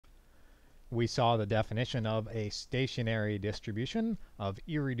we saw the definition of a stationary distribution, of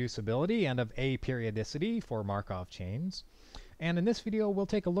irreducibility, and of aperiodicity for Markov chains. And in this video, we'll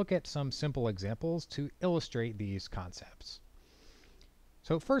take a look at some simple examples to illustrate these concepts.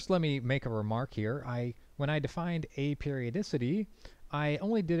 So first, let me make a remark here. When I defined aperiodicity, I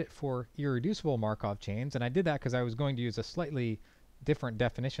only did it for irreducible Markov chains, and I did that because I was going to use a slightly different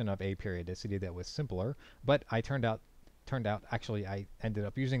definition of aperiodicity that was simpler, but I turned out actually I ended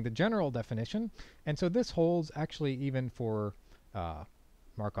up using the general definition, and so this holds actually even for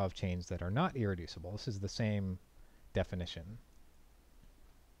Markov chains that are not irreducible. This is the same definition.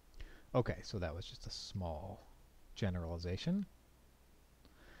 Okay, so that was just a small generalization.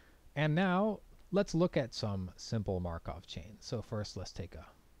 And now let's look at some simple Markov chains. So first, let's take a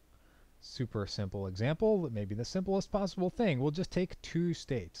super simple example, maybe the simplest possible thing. We'll just take two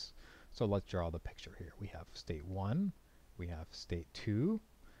states. So let's draw the picture here. We have state 1, we have state 2,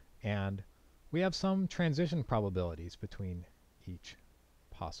 and we have some transition probabilities between each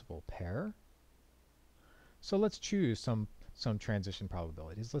possible pair. So let's choose some transition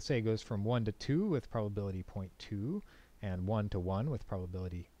probabilities. Let's say it goes from 1 to 2 with probability 0.2, and 1 to 1 with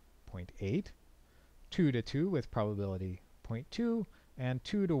probability 0.8, 2 to 2 with probability 0.2, and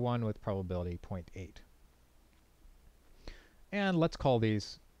 2 to 1 with probability 0.8. And let's call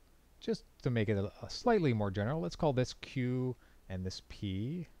these, just to make it a slightly more general, let's call this Q and this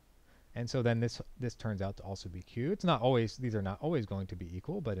P. And so then this turns out to also be Q. It's not always, these are not always going to be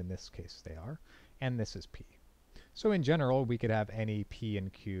equal, but in this case they are. And this is P. So in general, we could have any P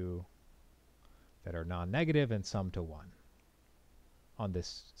and Q that are non-negative and sum to 1 on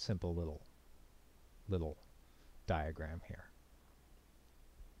this simple little diagram here.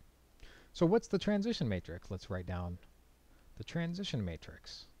 So what's the transition matrix? Let's write down the transition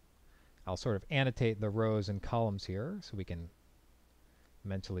matrix. I'll sort of annotate the rows and columns here so we can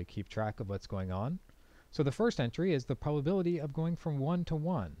mentally keep track of what's going on. So the first entry is the probability of going from 1 to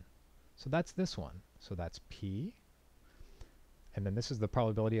 1. So that's this one. So that's P. And then this is the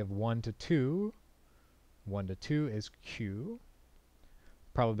probability of 1 to 2. 1 to 2 is Q.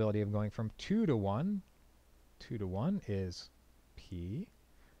 Probability of going from 2 to 1. 2 to 1 is P.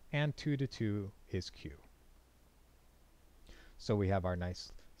 And 2 to 2 is Q. So we have our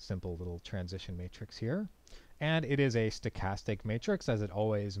nice simple little transition matrix here. And it is a stochastic matrix, as it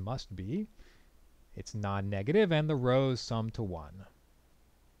always must be. It's non-negative, and the rows sum to 1.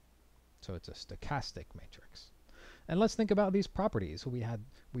 So it's a stochastic matrix. And let's think about these properties. So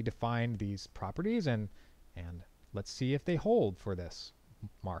we defined these properties, and let's see if they hold for this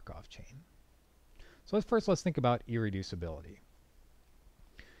Markov chain. So let's think about irreducibility.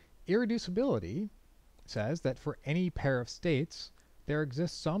 Irreducibility says that for any pair of states, there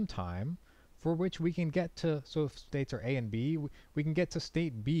exists some time for which we can get to, so if states are A and B, we can get to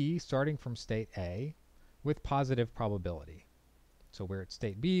state B starting from state A with positive probability. So we're at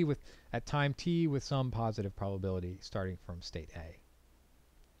state B at time t with some positive probability starting from state A.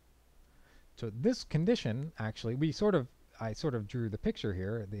 So this condition, actually, I sort of drew the picture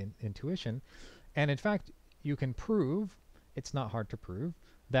here, the intuition, and in fact, you can prove, it's not hard to prove,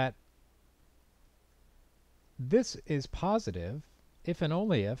 that this is positive if and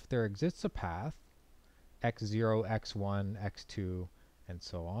only if there exists a path x0, x1, x2, and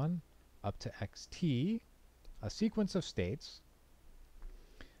so on, up to xt, a sequence of states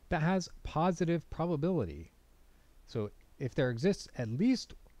that has positive probability. So if there exists at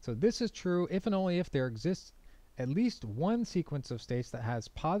least, so this is true if and only if there exists at least one sequence of states that has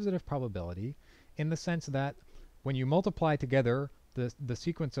positive probability, in the sense that when you multiply together the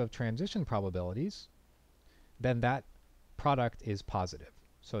sequence of transition probabilities, then that product is positive.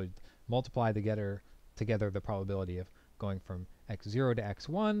 So multiply together the probability of going from x0 to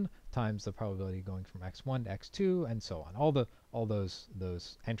x1 times the probability of going from x1 to x2, and so on. All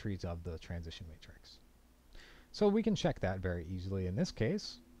those entries of the transition matrix. So we can check that very easily in this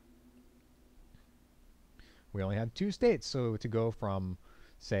case. We only had two states, so to go from,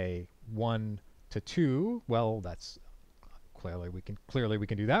 say, 1 to 2, well, that's clearly we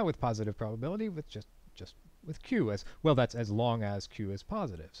can do that with positive probability with just with Q, as well. That's as long as Q is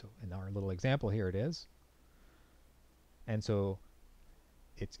positive. So in our little example here it is. And so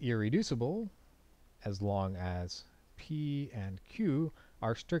it's irreducible as long as P and Q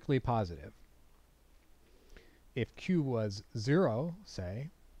are strictly positive. If Q was 0,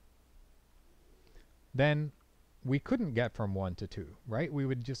 say, then we couldn't get from 1 to 2, right? We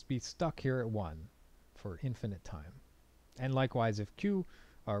would just be stuck here at 1 for infinite time. And likewise, if Q,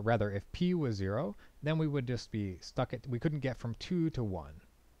 or rather if P was 0, then we would just be stuck at, we couldn't get from 2 to 1.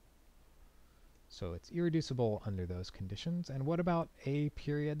 So it's irreducible under those conditions. And what about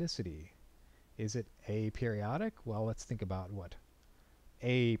aperiodicity? Is it aperiodic? Well, let's think about what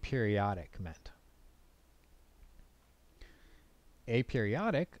aperiodic meant.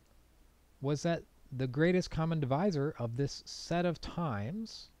 Aperiodic was that the greatest common divisor of this set of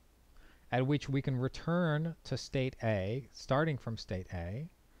times at which we can return to state A, starting from state A,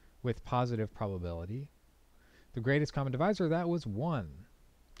 with positive probability, the greatest common divisor, that was 1.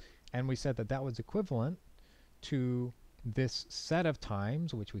 And we said that that was equivalent to this set of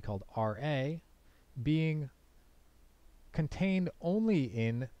times, which we called RA, being contained only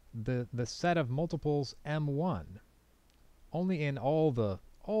in the set of multiples M1, only in all the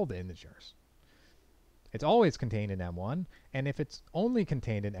integers. It's always contained in M1, and if it's only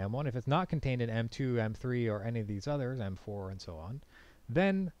contained in M1, if it's not contained in M2, M3, or any of these others, M4, and so on,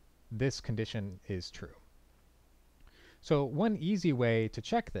 then this condition is true. So one easy way to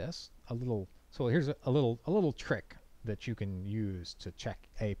check this, so here's a little trick that you can use to check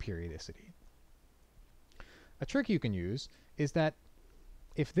aperiodicity. A trick you can use is that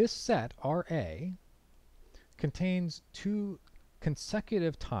if this set RA contains 2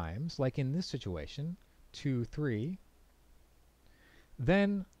 consecutive times, like in this situation, 2, 3,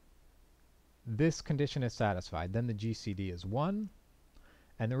 then this condition is satisfied. Then the GCD is 1.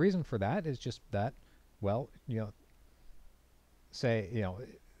 And the reason for that is just that, well, say,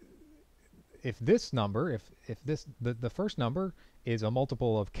 if this number, if the first number is a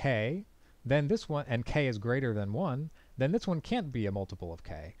multiple of k, then this one, and k is greater than 1, then this one can't be a multiple of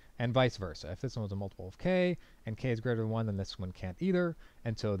k, and vice versa. If this one was a multiple of k, and k is greater than 1, then this one can't either.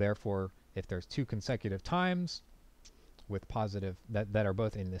 And so therefore, if there's 2 consecutive times with positive, that are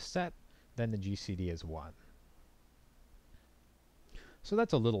both in this set, then the GCD is 1. So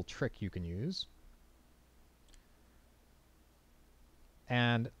that's a little trick you can use.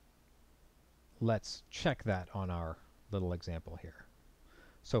 And let's check that on our little example here.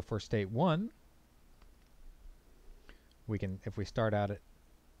 So for state 1, we can, if we start out at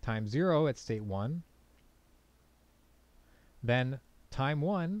time 0 at state 1, then time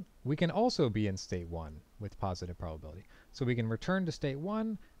 1, we can also be in state 1 with positive probability. So we can return to state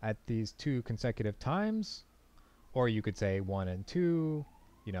 1 at these 2 consecutive times, or you could say 1 and 2,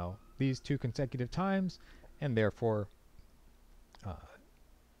 these 2 consecutive times, and therefore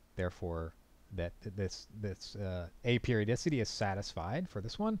that this aperiodicity is satisfied for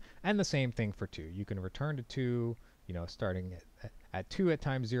this one, and the same thing for 2. You can return to 2, starting at 2 at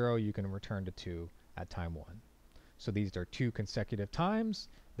time 0, you can return to 2 at time 1. So these are 2 consecutive times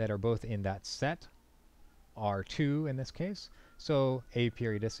that are both in that set, R2 in this case. So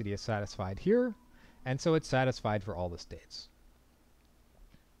aperiodicity is satisfied here, and so it's satisfied for all the states.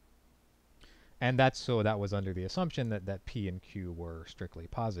 And that was under the assumption that P and Q were strictly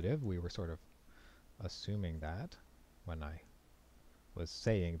positive. We were sort of assuming that when I was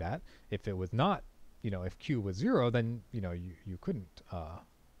saying that. If it was not, if Q was 0, then, you couldn't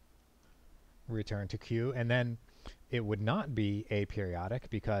return to Q. And then it would not be aperiodic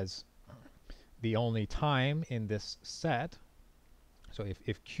because the only time in this set, so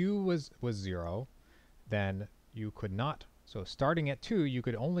if Q was 0, then you could not, so starting at 2, you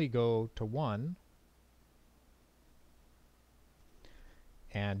could only go to 1,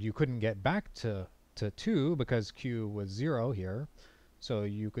 and you couldn't get back to 2 because Q was 0 here. So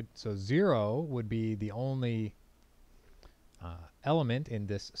 0 would be the only element in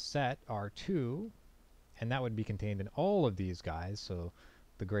this set R2, and that would be contained in all of these guys. So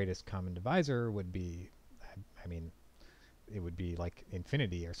the greatest common divisor would be, it would be like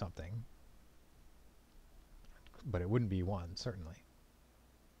infinity or something, but it wouldn't be 1, certainly,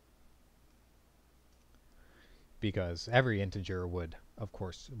 because every integer would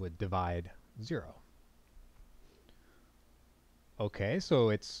divide 0. Okay, so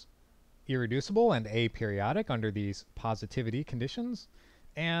it's irreducible and aperiodic under these positivity conditions,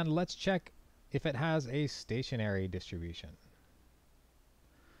 and let's check if it has a stationary distribution.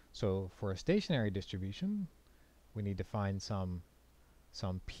 So for a stationary distribution, we need to find some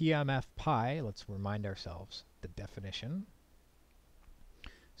PMF pi. Let's remind ourselves the definition.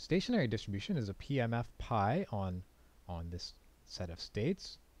 Stationary distribution is a PMF pi on this set of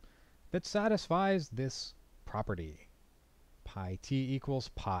states that satisfies this property, pi t equals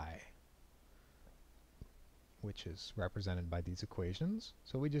pi, which is represented by these equations.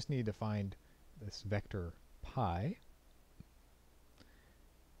 So we just need to find this vector pi,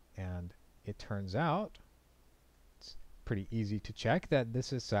 and it turns out it's pretty easy to check that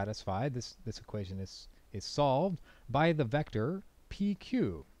this is satisfied. This equation is solved by the vector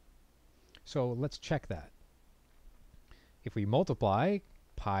pq. So let's check that. If we multiply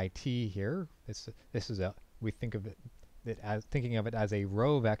pi t here, we think of it as thinking of it as a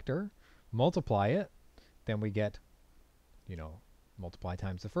row vector. multiply it, then we get, multiply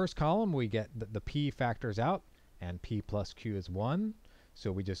times the first column, we get the p factors out, and p plus q is 1.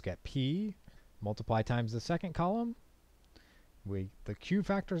 So we just get p, multiply times the second column, the q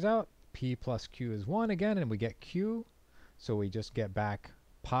factors out, p plus q is 1 again, and we get q. So we just get back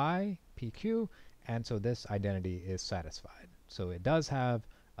pi pq, and so this identity is satisfied. So it does have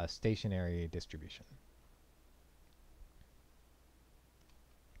a stationary distribution.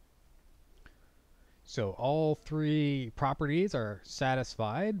 So all three properties are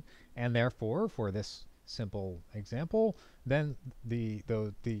satisfied, and therefore, for this simple example, then the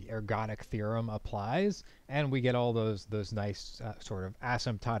ergodic theorem applies, and we get all those nice sort of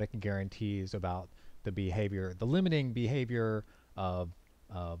asymptotic guarantees about the behavior, the limiting behavior of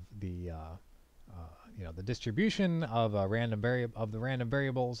the the distribution of a random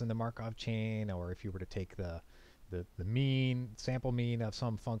variables in the Markov chain, or if you were to take the sample mean of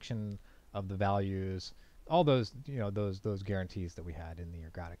some function of the values, all those those guarantees that we had in the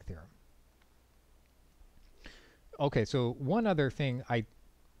ergodic theorem. Okay, so one other thing I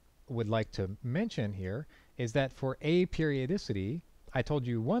would like to mention here is that for aperiodicity, I told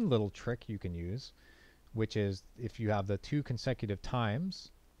you one little trick you can use, which is if you have the two consecutive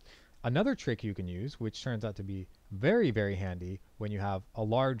times. Another trick you can use, which turns out to be very, very handy when you have a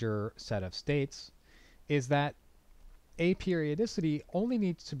larger set of states, is that aperiodicity only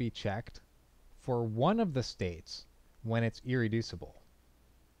needs to be checked for one of the states when it's irreducible.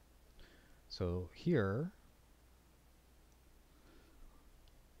 So here,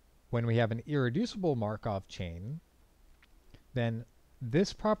 when we have an irreducible Markov chain, then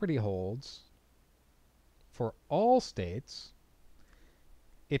this property holds for all states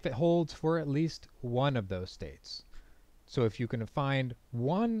if it holds for at least one of those states. So if you can find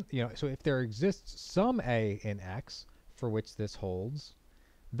one, so if there exists some a in X for which this holds,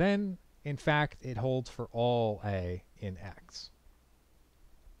 then in fact it holds for all a in X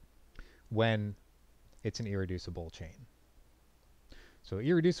when it's an irreducible chain. So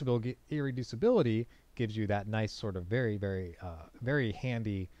irreducibility gives you that nice sort of very, very, very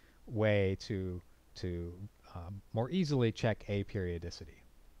handy way to more easily check aperiodicity.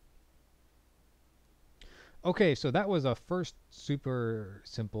 Okay, so that was a first super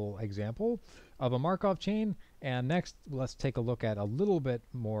simple example of a Markov chain, and next let's take a look at a little bit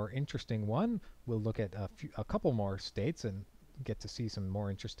more interesting one. We'll look at a couple more states and get to see some more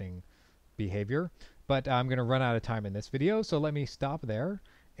interesting behavior, but I'm going to run out of time in this video, so let me stop there,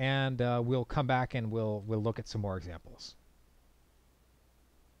 and we'll come back and we'll look at some more examples.